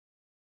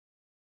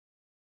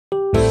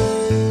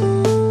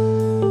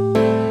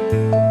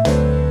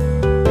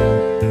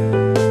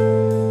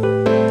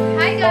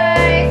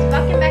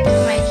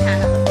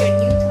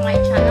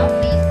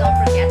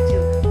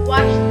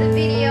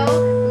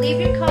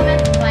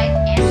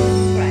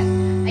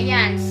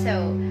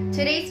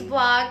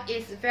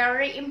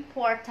very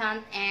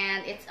important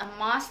and it's a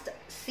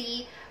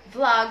must-see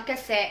vlog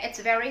kasi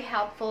it's very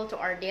helpful to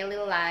our daily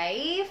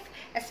life,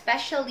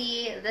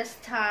 especially this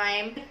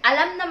time.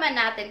 Alam naman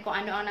natin kung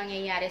ano ang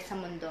nangyayari sa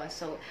mundo.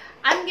 So,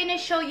 I'm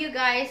gonna show you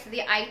guys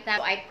the item.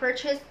 So, I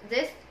purchased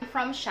this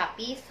from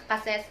Shopee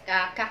kasi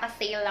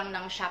kakasale lang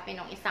ng Shopee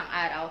nung isang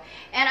araw.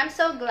 And I'm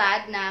so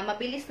glad na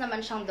mabilis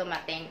naman siyang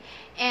dumating.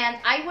 And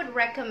I would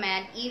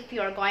recommend if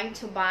you're going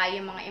to buy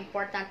yung mga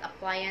important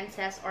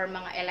appliances or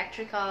mga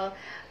electrical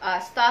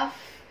stuff,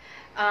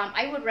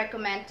 I would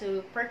recommend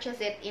to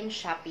purchase it in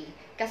Shopee.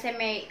 Kasi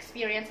may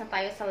experience na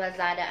tayo sa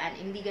Lazada and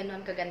hindi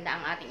ganun kaganda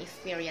ang ating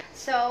experience.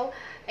 So,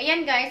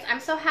 ayan guys,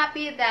 I'm so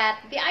happy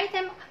that the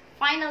item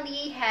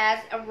finally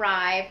has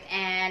arrived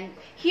and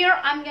here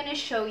I'm gonna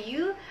show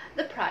you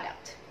the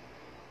product.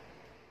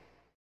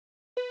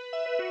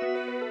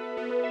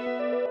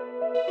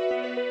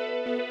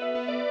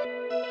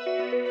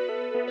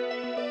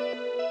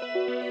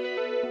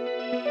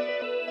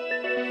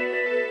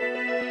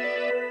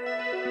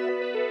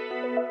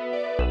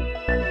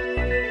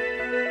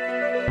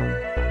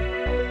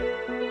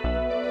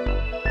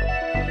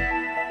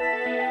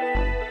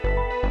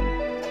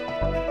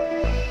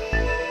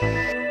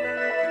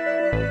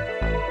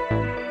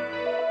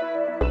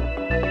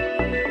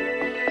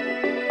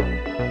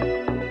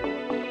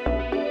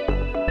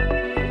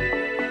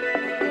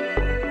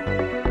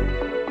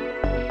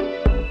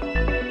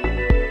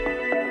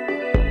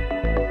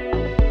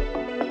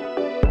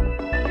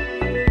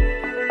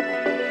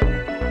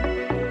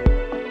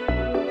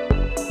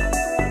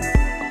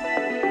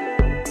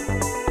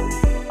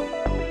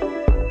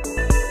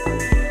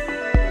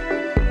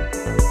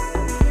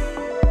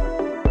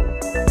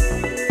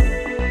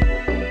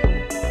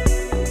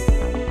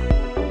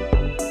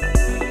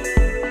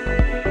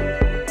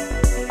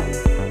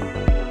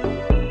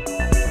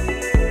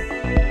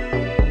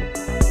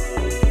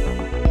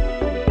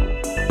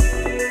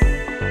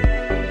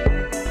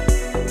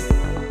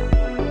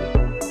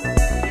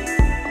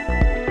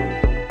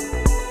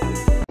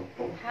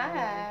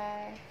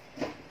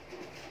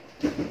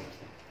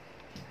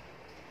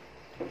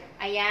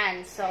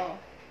 Ayan, so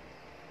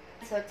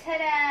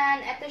tadan,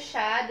 eto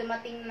siya,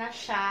 dumating na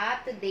siya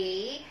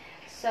today.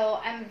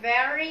 So, I'm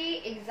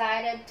very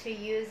excited to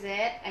use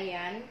it.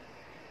 Ayan,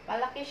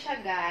 malaki siya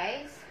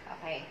guys.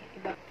 Okay,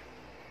 iba.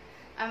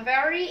 I'm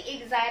very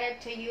excited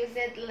to use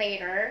it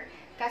later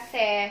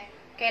kasi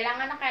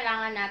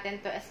kailangan natin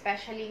to,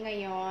 especially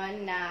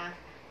ngayon na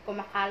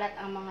kumakalat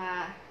ang mga,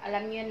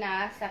 alam nyo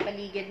na, sa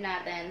paligid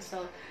natin.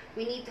 So,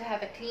 we need to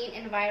have a clean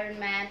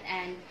environment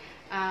and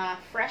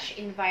fresh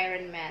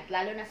environment,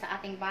 lalo na sa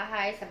ating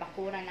bahay, sa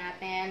bakuran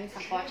natin,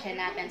 sa kotse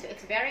natin. So,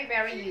 it's very,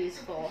 very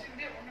useful.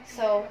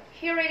 So,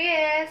 here it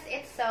is.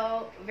 It's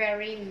so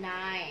very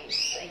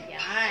nice.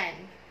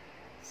 Ayan.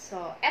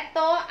 So,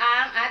 ito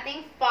ang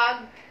ating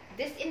fog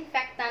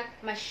disinfectant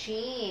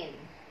machine.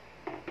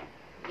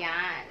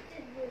 Yan.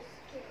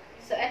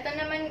 So, ito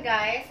naman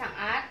guys, ang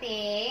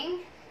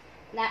ating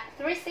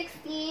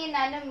 360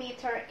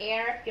 nanometer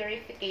air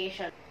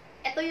purification.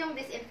 Ito yung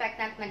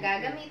disinfectant na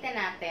gagamitin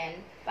natin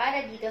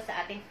para dito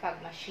sa ating fog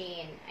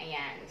machine.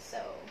 Ayan. So,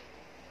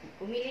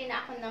 bumili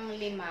na ako ng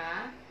 5.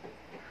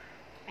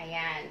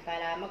 Ayan.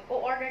 Para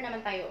mag-o-order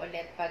naman tayo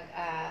ulit pag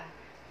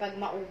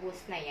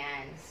maubos na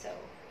yan. So,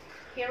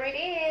 here it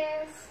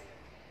is.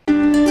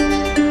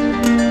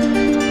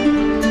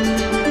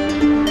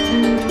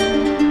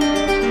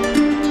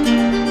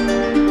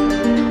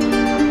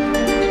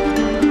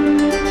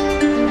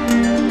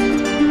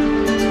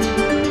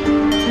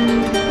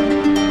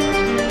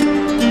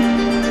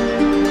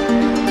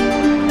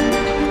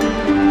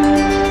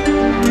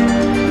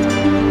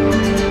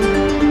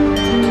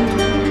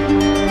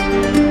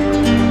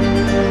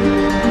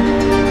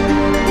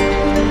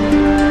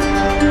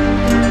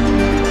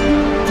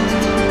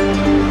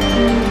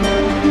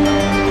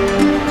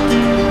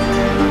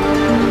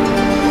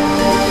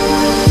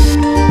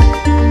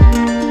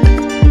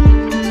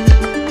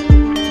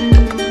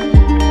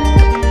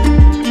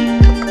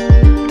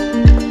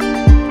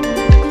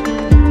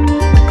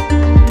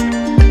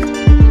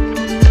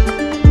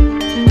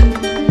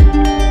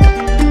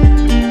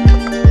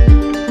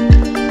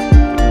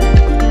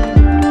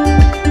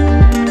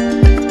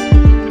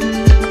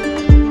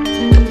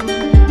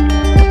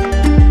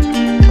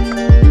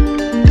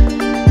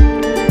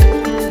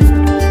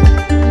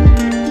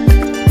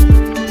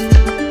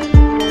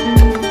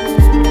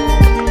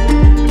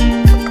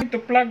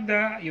 Plug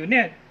the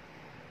unit,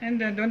 and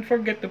then don't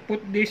forget to put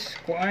this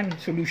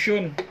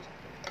solution,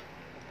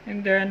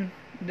 and then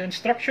the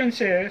instruction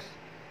says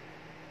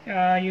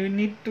you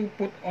need to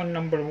put on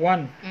number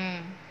 1.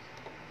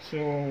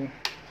 So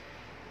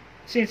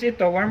since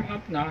ito warm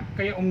up na,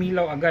 kaya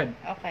umilaw agad.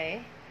 Okay.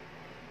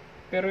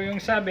 Pero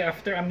yung sabi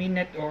after a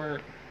minute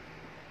or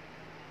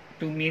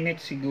 2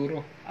 minutes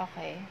siguro.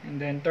 Okay. And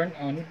then turn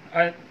on.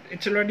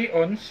 It's already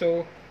on,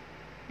 so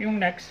yung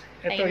next,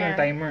 ito yung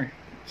timer.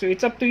 So,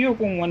 it's up to you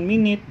kung 1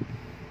 minute,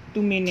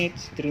 2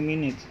 minutes, 3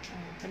 minutes.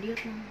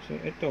 So,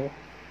 ito,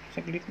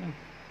 saglit lang.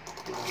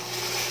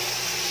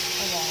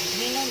 Ayan,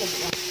 hindi na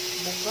lagyan.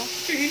 Buga.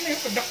 Kasi hinay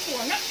yung kadako,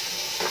 anak.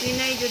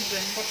 Hinay jud ba?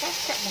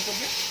 Pataka mo ko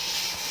ba?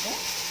 No?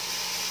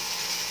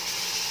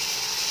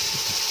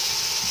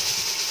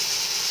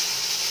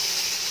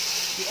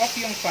 I-off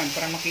yung fan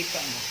para makita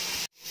mo.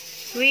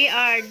 We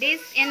are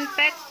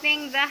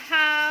disinfecting the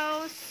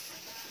house.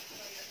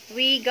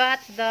 We got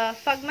the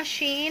fog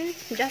machine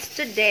just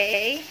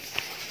today.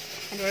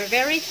 And we're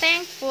very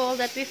thankful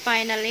that we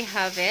finally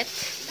have it.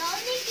 The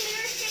only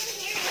clear thing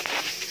here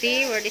is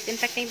See, we're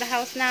disinfecting the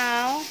house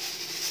now.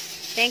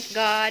 Thank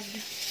God.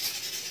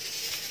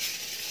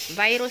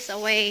 Virus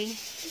away.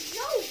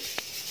 no.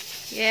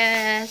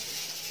 Yes.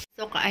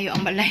 So, kaayo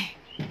ang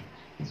balay.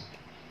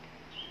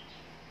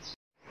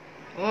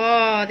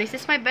 Oh, this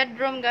is my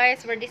bedroom,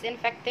 guys. We're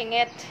disinfecting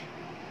it.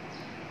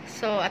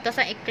 So, ato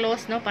sa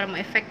i-close, no? Para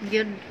ma-effect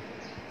yun.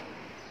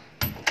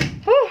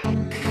 Whew!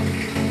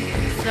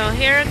 So,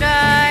 here,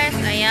 guys.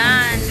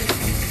 Ayan.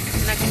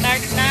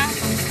 Nag-start na.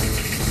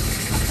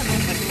 Asa ba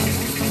pa dito?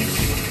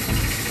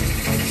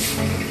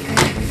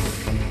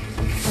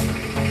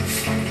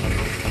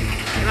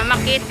 Di ba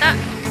makita?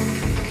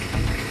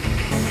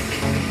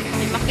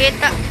 Di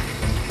makita.